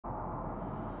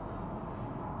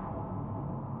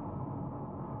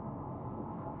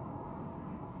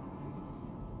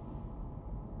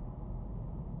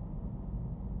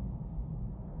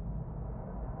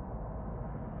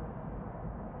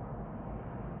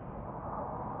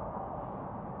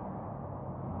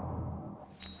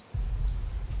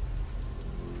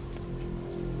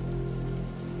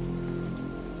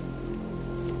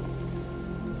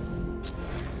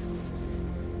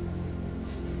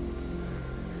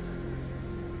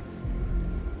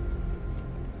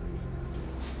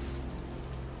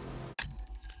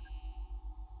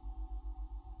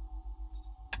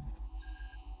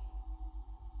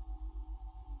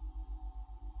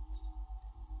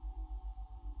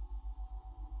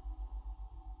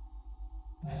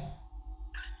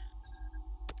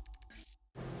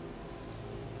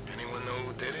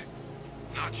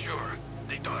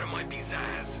thought it might be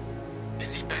Zaz.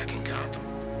 Is he back in Gotham?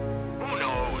 Who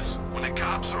knows? When the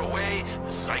cops are away, the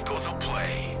psychos will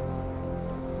play.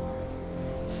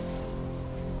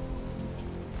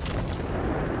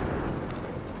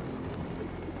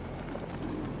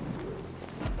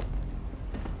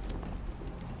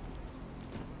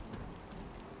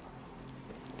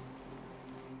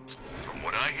 From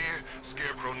what I hear,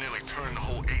 Scarecrow nearly turned the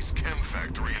whole Ace Chem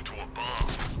factory into a bomb.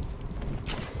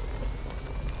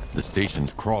 The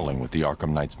station's crawling with the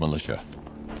Arkham Knight's militia.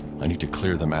 I need to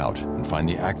clear them out and find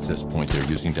the access point they're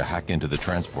using to hack into the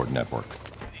transport network.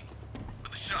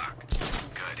 With the shock.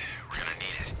 Good. We're gonna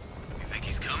need it. You think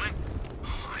he's coming?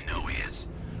 Oh, I know he is.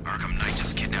 Arkham Knight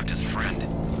just kidnapped his friend.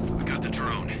 We got the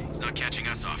drone. He's not catching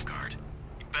us off guard.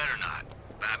 He better not.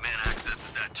 Batman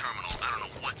accesses that terminal. I don't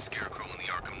know what Scarecrow and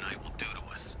the Arkham Knight will do to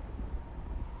us.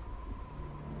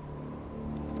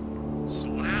 So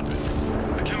what happened?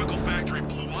 The chemical factory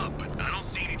blew up, but I don't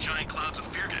see any giant clouds of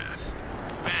fear gas.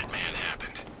 Batman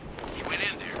happened. He went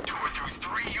in there, tore through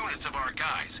 3 units of our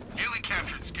guys, nearly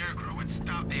captured Scarecrow, and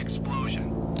stopped the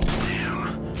explosion.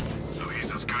 Damn. So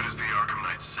he's as good as the Arkham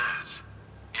Knight says.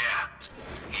 Yeah,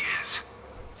 he is.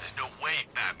 There's no way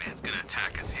Batman's gonna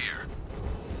attack us here.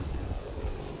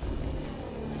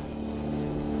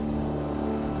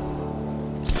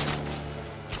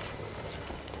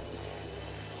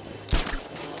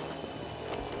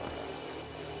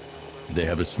 They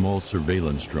have a small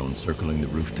surveillance drone circling the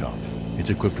rooftop. It's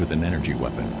equipped with an energy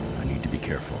weapon. I need to be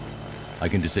careful. I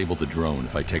can disable the drone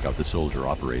if I take out the soldier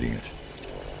operating it.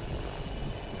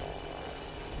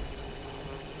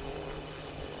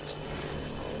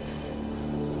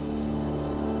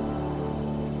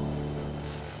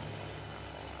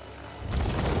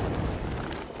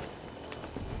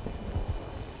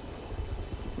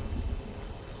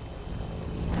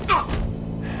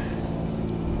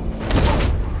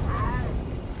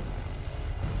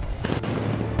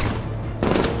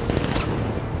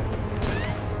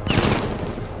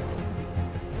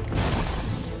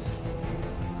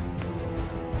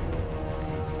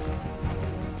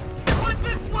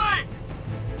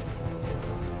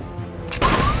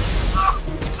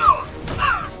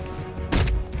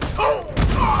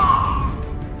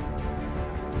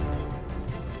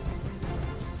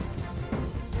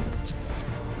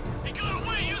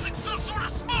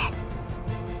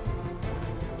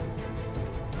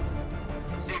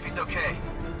 Okay.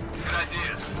 Good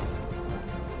idea.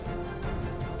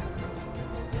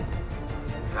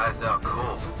 Guy's out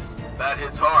cold. Bat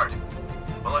hits hard.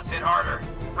 Well, let's hit harder.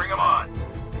 Bring him on.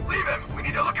 Leave him. We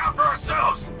need to look out for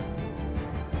ourselves.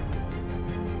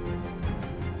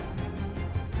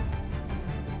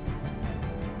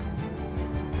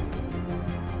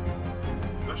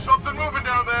 There's something moving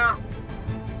down there.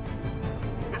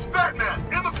 It's Batman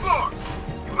in the floor.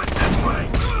 He went that way.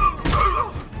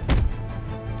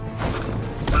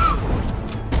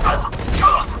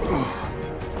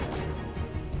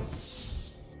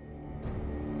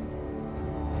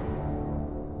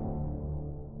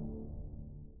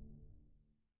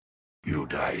 You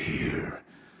die here,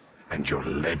 and your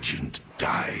legend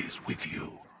dies with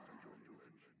you.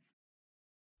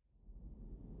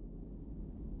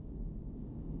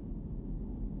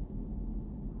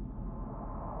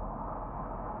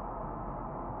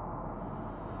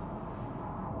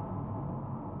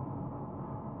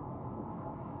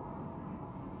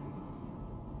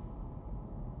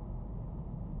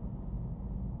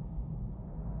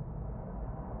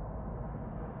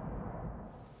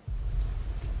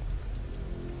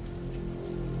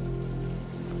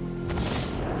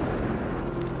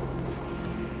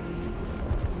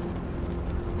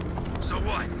 So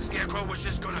what? Scarecrow was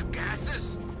just gonna gas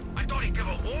us? I thought he'd give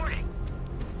a warning.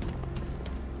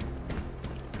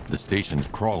 The station's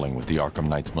crawling with the Arkham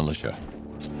Knight's militia.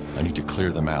 I need to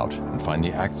clear them out and find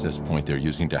the access point they're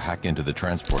using to hack into the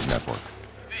transport network.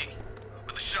 Me,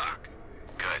 with the shock.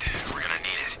 Good, we're gonna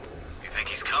need it. You think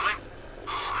he's coming?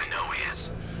 Oh, I know he is.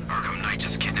 Arkham Knight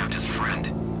just kidnapped his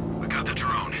friend. We got the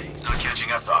drone. He's not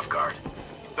catching us off guard.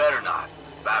 He better not.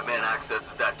 Batman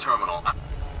accesses that terminal.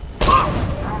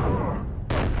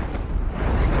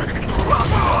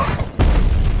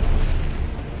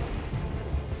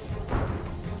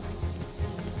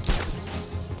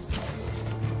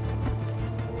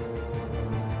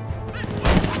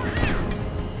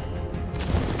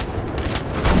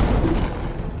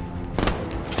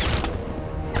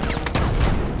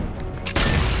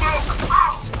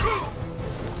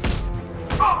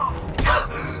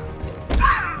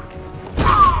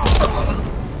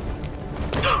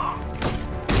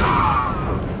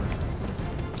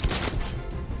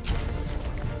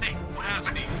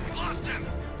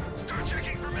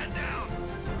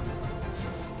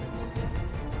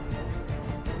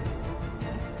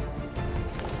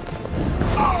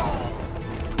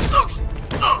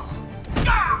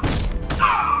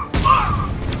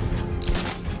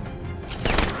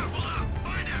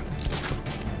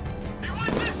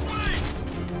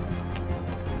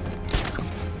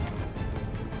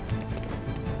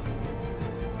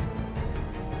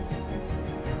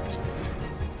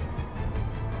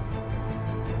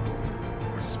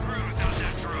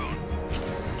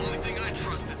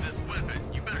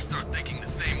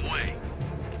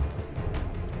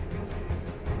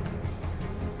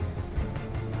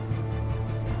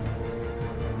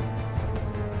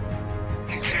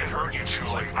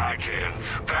 I can.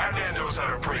 Batman knows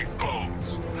how to break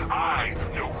bones. I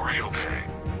know real pain.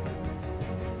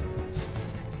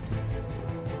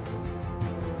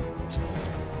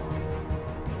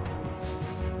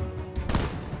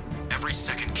 Every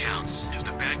second counts. If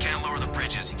the Bat can't lower the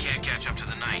bridges, he can't catch up to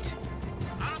the Knight.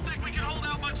 I don't think we can hold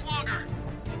out much longer.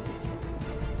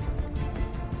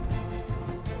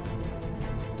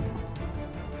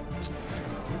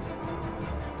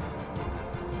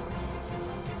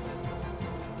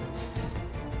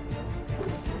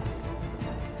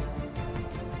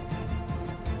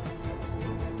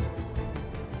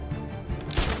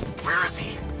 Where is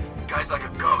he? Guy's like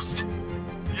a ghost.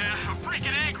 Yeah, a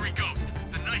freaking angry ghost.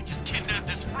 The Knight just kidnapped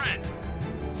his friend.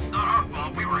 Not our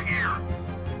fault, we were here.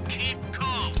 Keep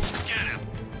calm. Get him.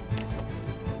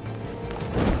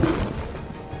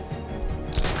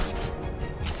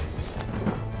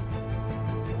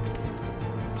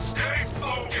 Stay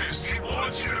focused. He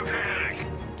wants you to panic.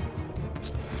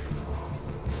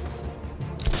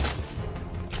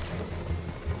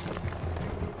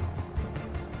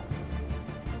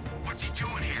 What's he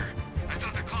doing here? I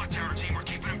thought the clock tower team were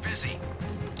keeping him busy.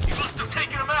 He must have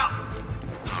taken him out.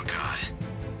 Oh, God.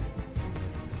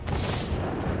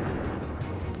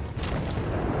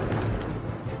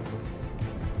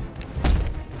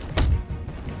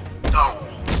 No.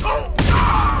 Oh.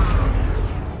 Ah!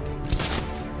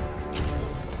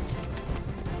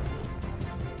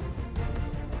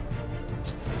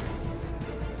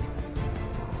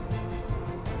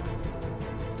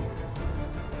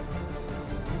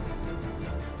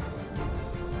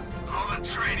 All that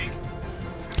training.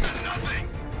 It meant nothing.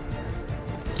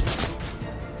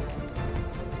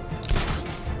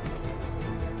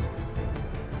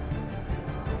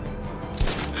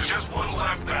 There's just one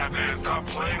left, Batman. Stop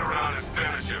playing around and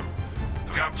finish him.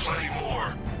 We got plenty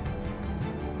more.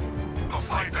 I'll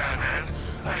fight, Batman.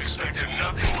 I expected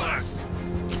nothing less.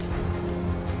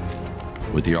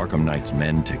 With the Arkham Knight's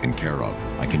men taken care of,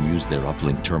 I can use their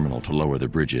uplink terminal to lower the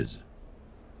bridges.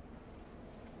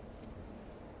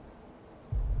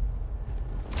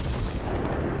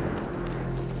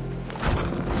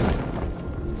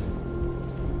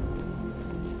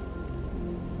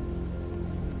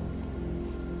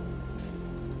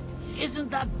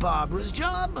 Isn't that Barbara's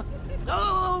job?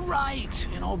 Oh, right.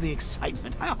 In all the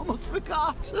excitement, I almost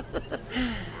forgot.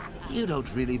 You don't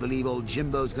really believe old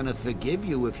Jimbo's gonna forgive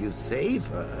you if you save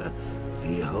her.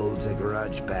 He holds a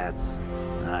grudge, Bats.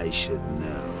 I should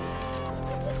know.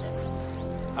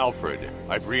 Alfred,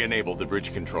 I've re-enabled the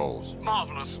bridge controls.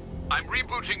 Marvelous. I'm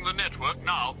rebooting the network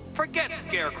now. Forget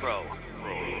Scarecrow.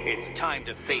 It's time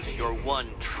to face your one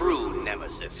true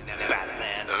nemesis,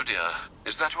 Batman. Oh dear.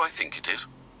 Is that who I think it is?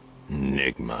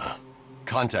 Enigma.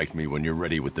 Contact me when you're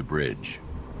ready with the bridge.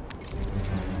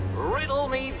 Riddle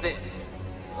me this.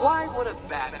 Why would a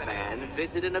Batman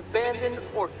visit an abandoned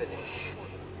orphanage?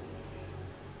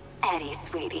 Eddie,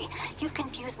 sweetie, you've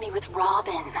confused me with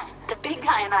Robin. The big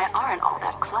guy and I aren't all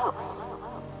that close.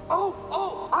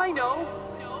 Oh, I know.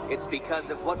 It's because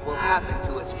of what will happen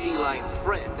to his feline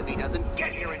friend if he doesn't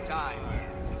get here in time.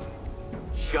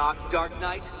 Shocked, Dark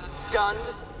Knight? Stunned?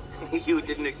 You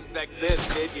didn't expect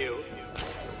this, did you?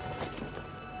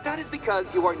 That is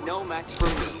because you are no match for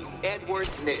me, Edward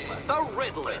Nigma, the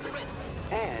Riddler,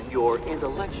 and your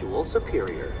intellectual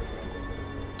superior.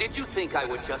 Did you think I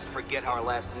would just forget our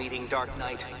last meeting, Dark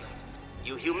Knight?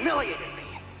 You humiliated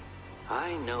me.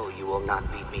 I know you will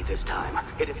not beat me this time.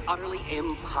 It is utterly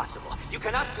impossible. You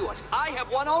cannot do it. I have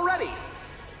won already.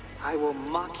 I will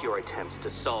mock your attempts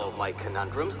to solve my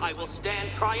conundrums. I will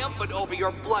stand triumphant over your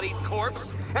bloodied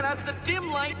corpse. And as the dim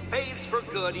light fades for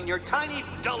good in your tiny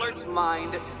dullard's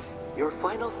mind, your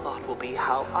final thought will be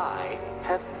how I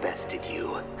have bested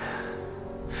you.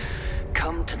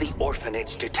 Come to the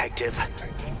orphanage, detective,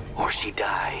 or she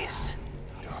dies.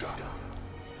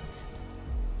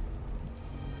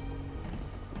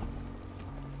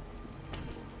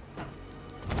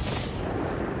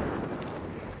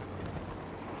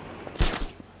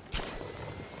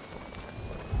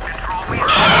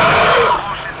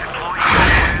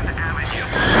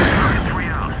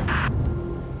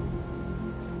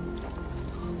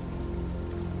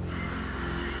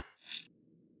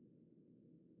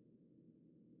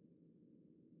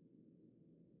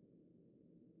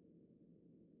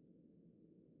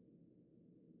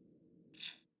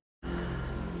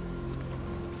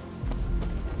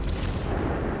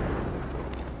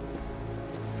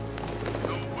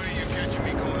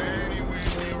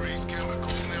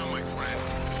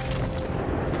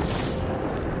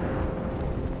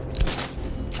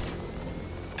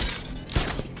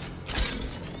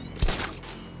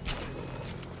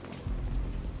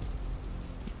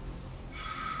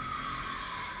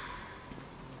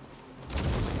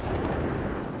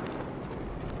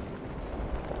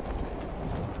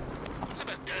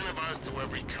 to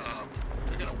every cop.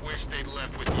 They're gonna wish they'd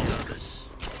left with the others.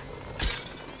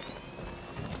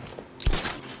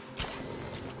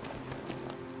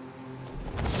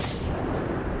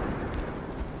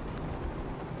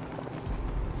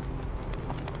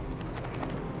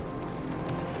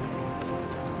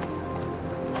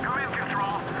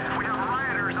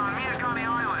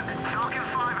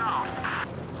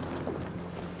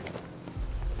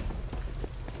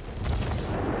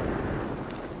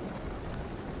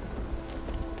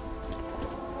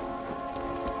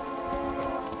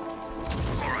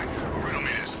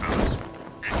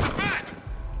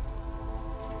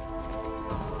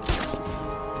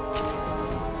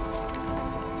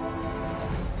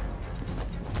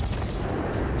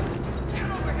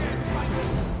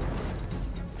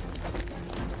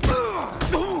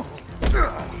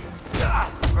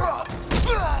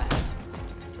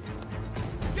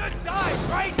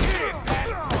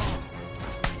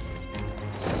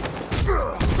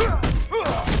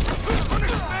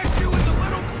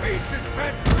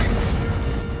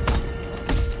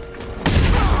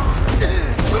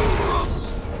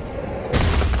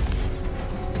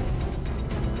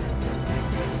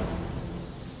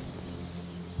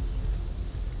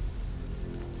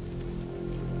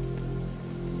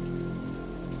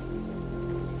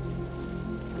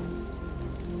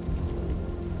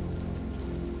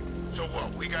 So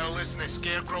what, we gotta listen to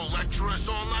Scarecrow lecture us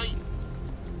all night?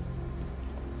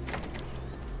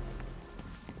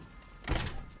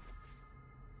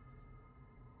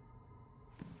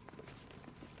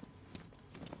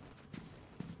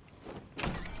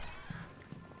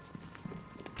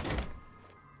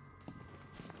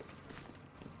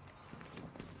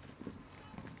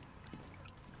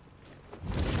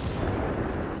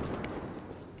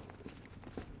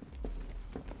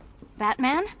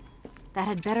 Batman? That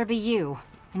had better be you,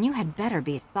 and you had better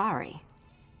be sorry.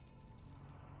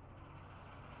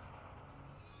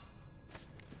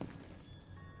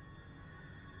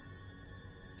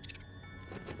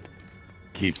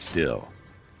 Keep still.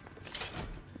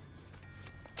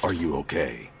 Are you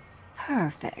okay?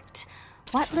 Perfect.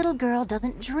 What little girl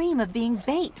doesn't dream of being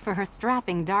bait for her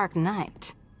strapping Dark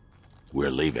Knight?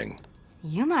 We're leaving.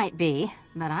 You might be,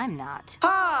 but I'm not.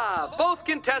 Ah, both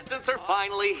contestants are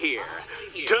finally here.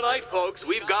 Tonight, folks,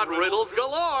 we've got riddles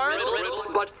galore.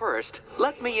 But first,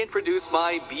 let me introduce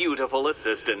my beautiful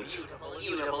assistants.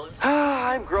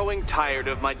 I'm growing tired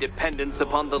of my dependence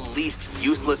upon the least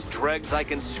useless dregs I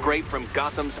can scrape from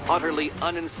Gotham's utterly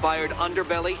uninspired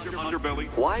underbelly.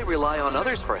 Why rely on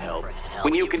others for help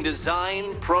when you can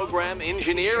design, program,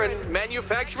 engineer, and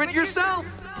manufacture it yourself?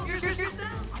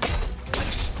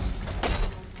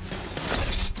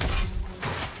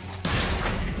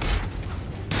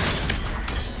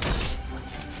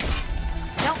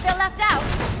 Don't feel left out!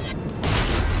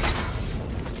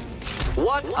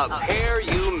 What a pair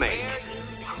you make.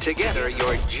 Together,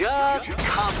 you're just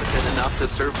competent enough to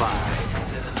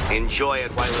survive. Enjoy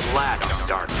it while it lasts,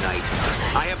 Dark Knight.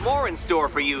 I have more in store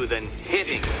for you than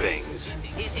hitting things.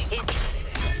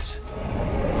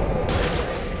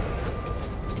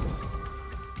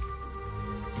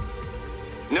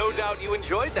 No doubt you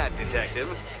enjoyed that,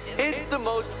 Detective. It's the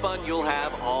most fun you'll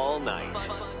have all night.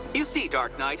 You see,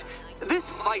 Dark Knight, this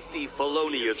feisty,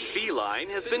 felonious feline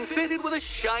has been fitted with a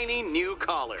shiny new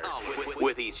collar.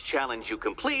 With each challenge you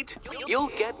complete, you'll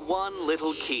get one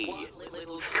little key.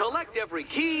 Collect every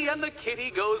key and the kitty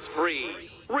goes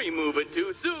free. Remove it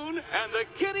too soon and the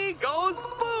kitty goes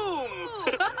boom!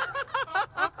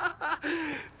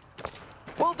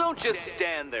 Well, don't just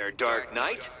stand there, Dark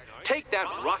Knight. Take that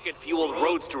rocket-fueled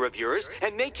roadster of yours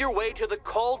and make your way to the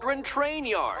Cauldron Train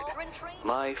Yard.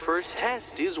 My first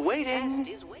test is waiting.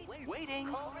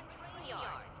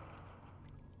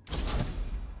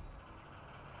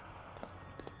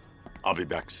 I'll be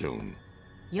back soon.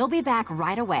 You'll be back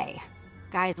right away.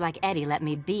 Guys like Eddie let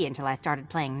me be until I started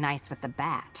playing nice with the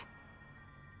bat.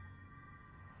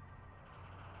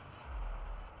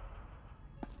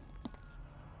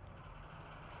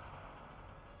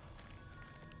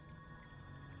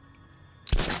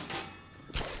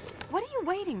 What are you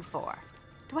waiting for?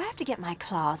 Do I have to get my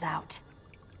claws out?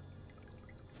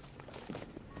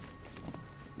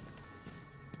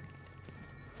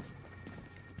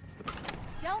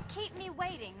 Don't keep me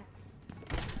waiting.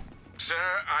 Sir,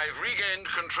 I've regained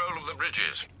control of the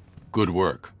bridges. Good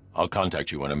work. I'll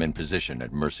contact you when I'm in position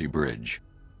at Mercy Bridge.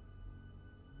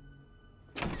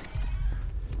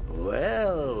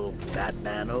 Well,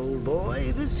 Batman, old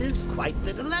boy, this is quite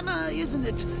the dilemma, isn't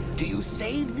it? Do you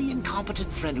save the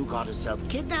incompetent friend who got herself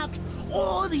kidnapped,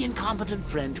 or the incompetent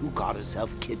friend who got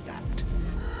herself kidnapped?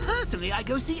 Personally, I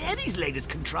go see Eddie's latest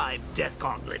contrived death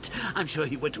gauntlet. I'm sure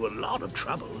he went to a lot of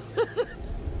trouble.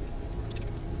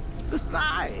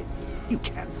 Besides, you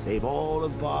can't save all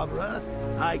of Barbara.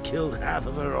 I killed half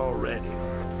of her already.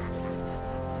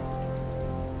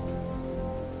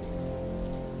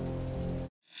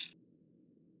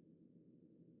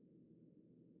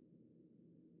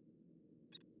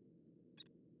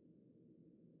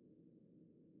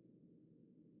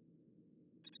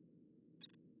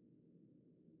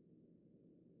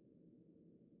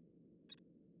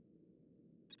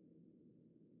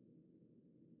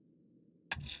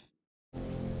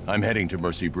 I'm heading to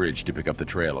Mercy Bridge to pick up the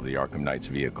trail of the Arkham Knight's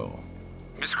vehicle.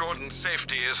 Miss Gordon's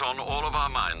safety is on all of our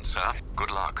minds, sir. Good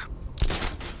luck.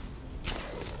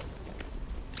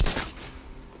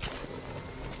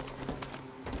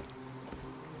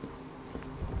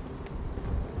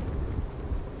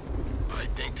 I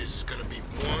think this is gonna be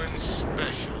one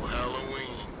special Halloween.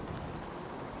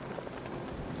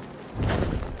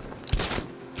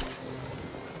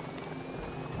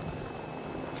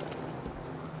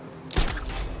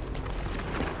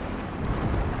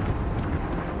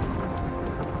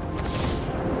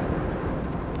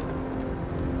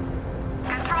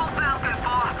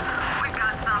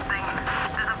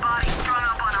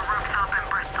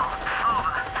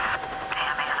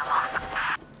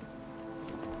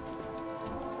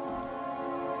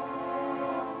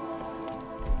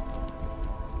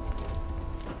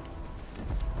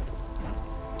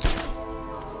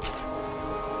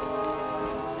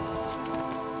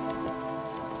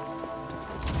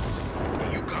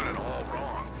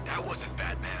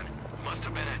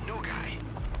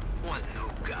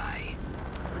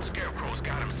 Scarecrow's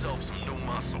got himself some new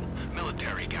muscle.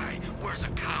 Military guy. Wears a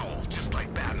cowl, just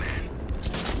like Batman.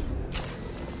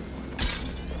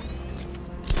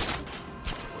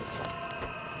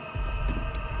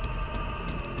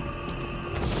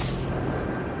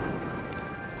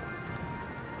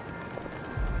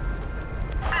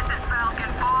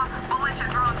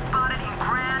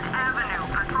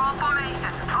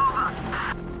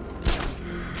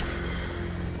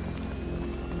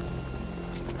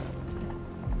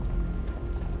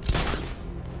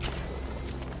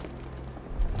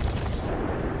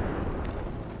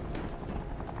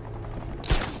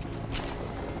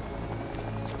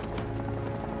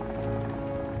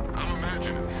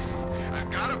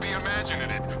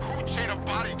 Imagining it. Who'd chain a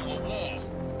body to a wall?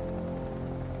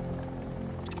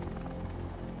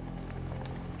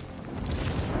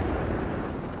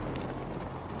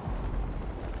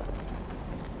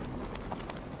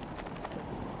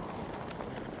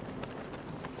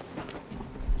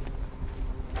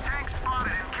 Tank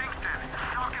spotted in Kingston.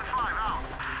 Falcon 5 out.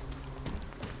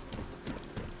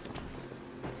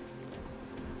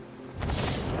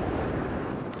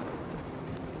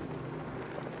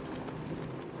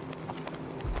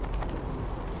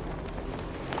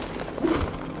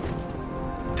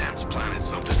 Planted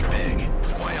something big.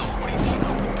 Why else would he team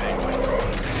up with Penguin?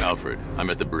 Alfred, I'm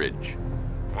at the bridge.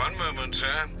 One moment,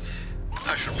 sir.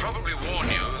 I should probably warn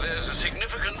you, there's a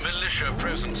significant militia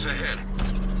presence ahead.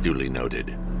 Duly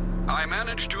noted. I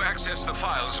managed to access the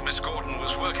files Miss Gordon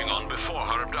was working on before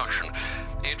her abduction.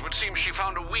 It would seem she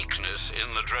found a weakness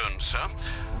in the drones, sir.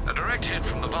 A direct hit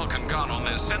from the Vulcan gun on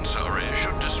their sensor array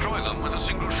should destroy them with a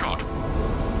single shot.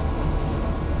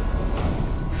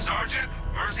 Sergeant,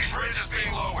 Mercy Bridge is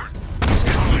being lowered. It's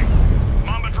coming.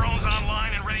 Mamba drones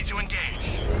online and ready to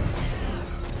engage.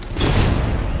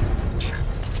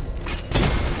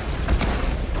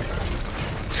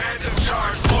 Tandem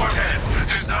charged warhead,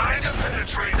 designed to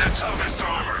penetrate the toughest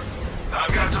armor.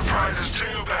 I've got surprises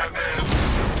too, Batman.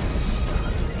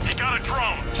 He got a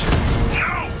drone.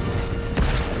 No!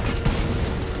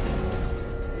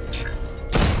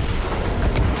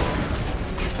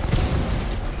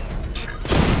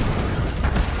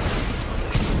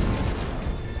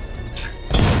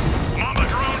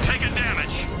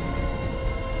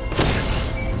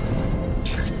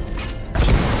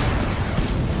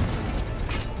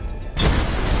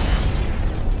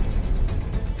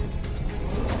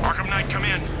 Come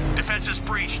in. Defense is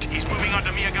breached. He's moving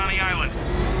onto Miyagani Island.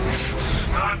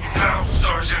 Not now,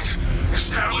 Sergeant.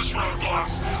 Establish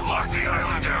roadblocks. Lock the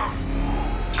island down.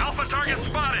 Alpha target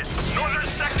spotted. Northern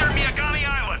sector, Miyagani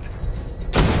Island.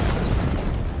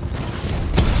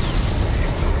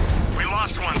 We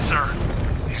lost one, sir.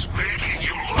 He's making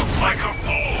you look like a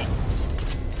fool.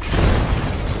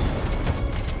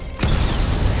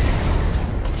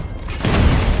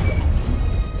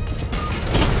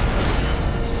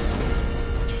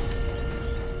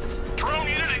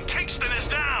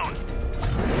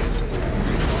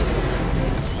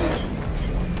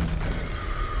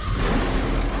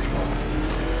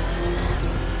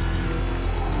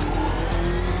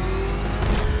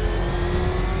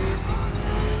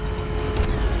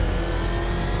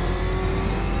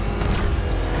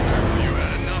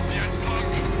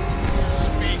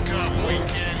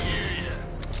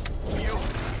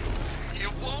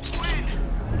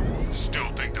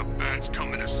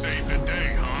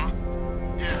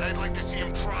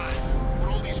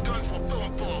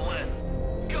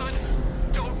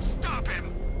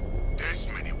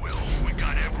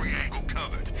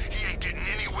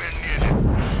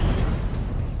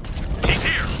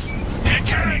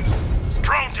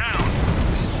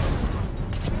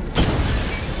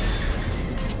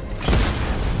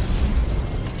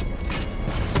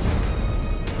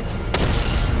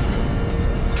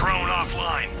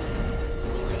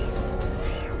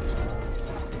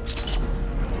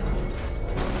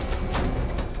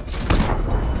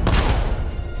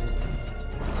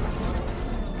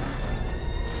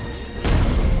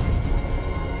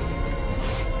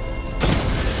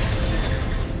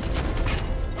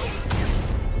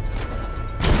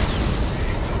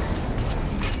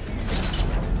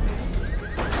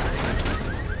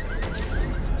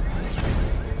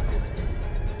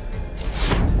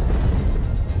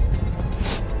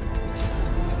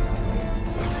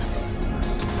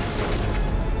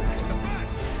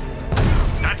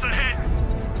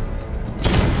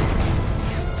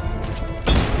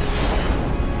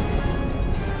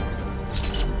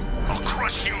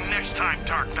 time,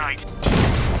 Dark Knight.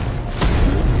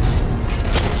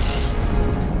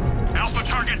 Alpha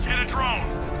targets hit a drone.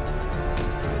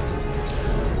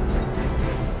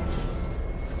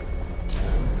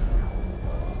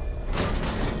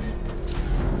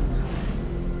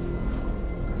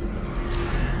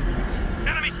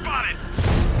 Enemy spotted.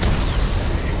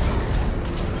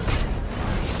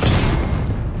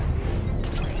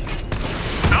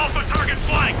 Alpha target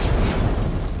flanked.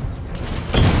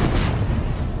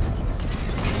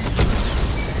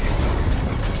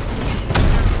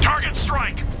 Target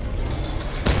strike.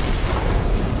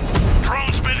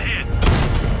 Drone's been hit.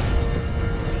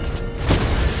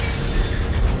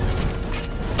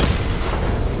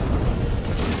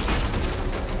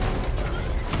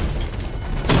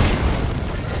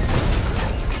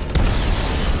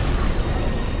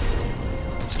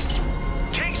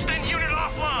 Kingston unit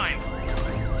offline.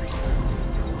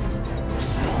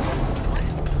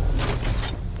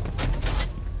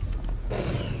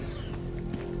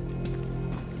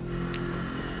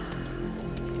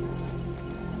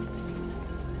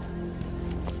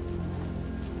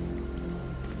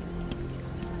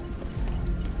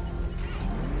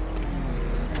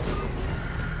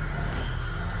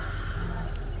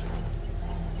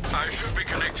 I should be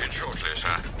connected shortly,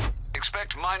 sir.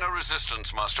 Expect minor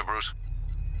resistance, Master Bruce.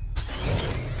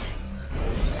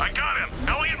 I got him!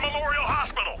 Elliott Memorial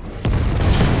Hospital!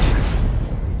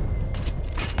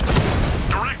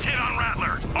 Direct hit on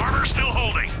Rattler. Armor still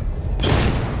holding.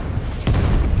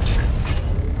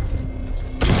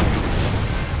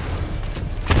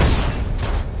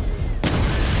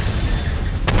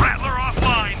 Rattler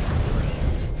offline.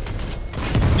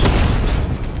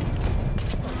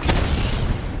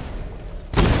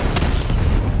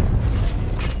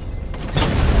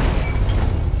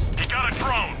 He got a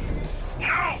drone.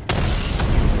 No!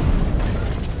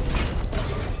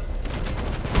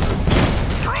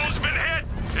 Drone's been hit.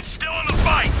 It's still in the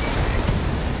fight.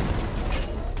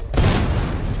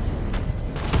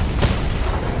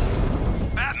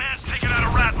 Batman's taken out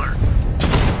a Rattler.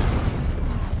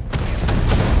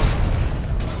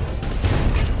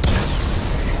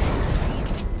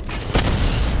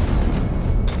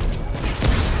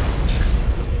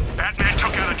 Batman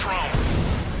took out a drone.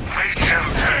 Make him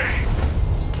pay.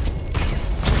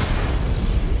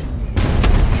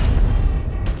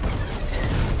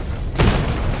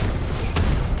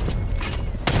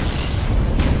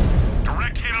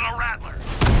 Direct hit on a Rattler.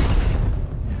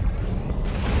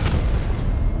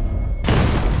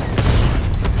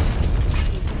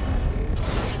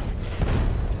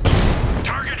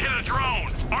 Target hit a drone.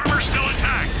 Armor still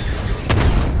intact.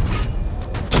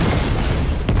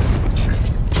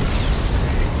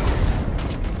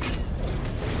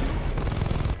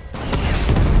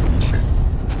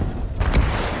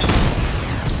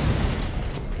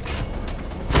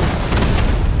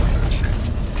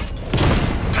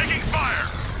 Taking fire.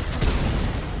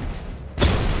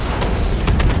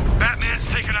 Batman's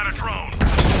taken out a drone.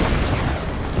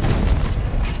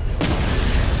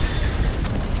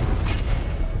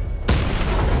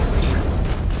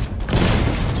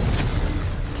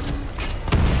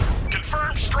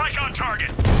 Confirmed strike on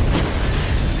target.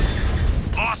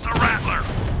 Lost the Rattler.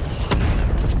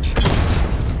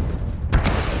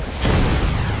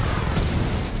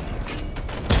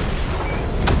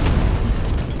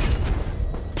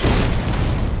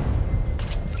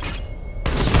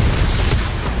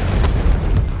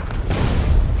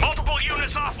 Multiple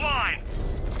units offline.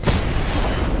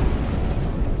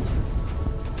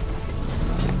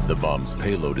 The bomb's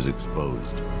payload is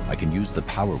exposed. I can use the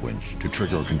power winch to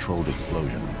trigger a controlled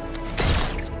explosion.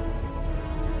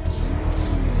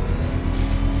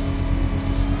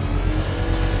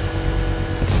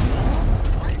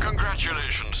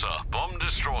 Congratulations, sir. Bomb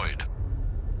destroyed.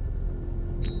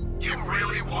 You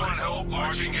really want help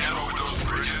marching in over those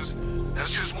bridges?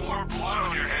 That's just more blood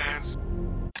on your hands.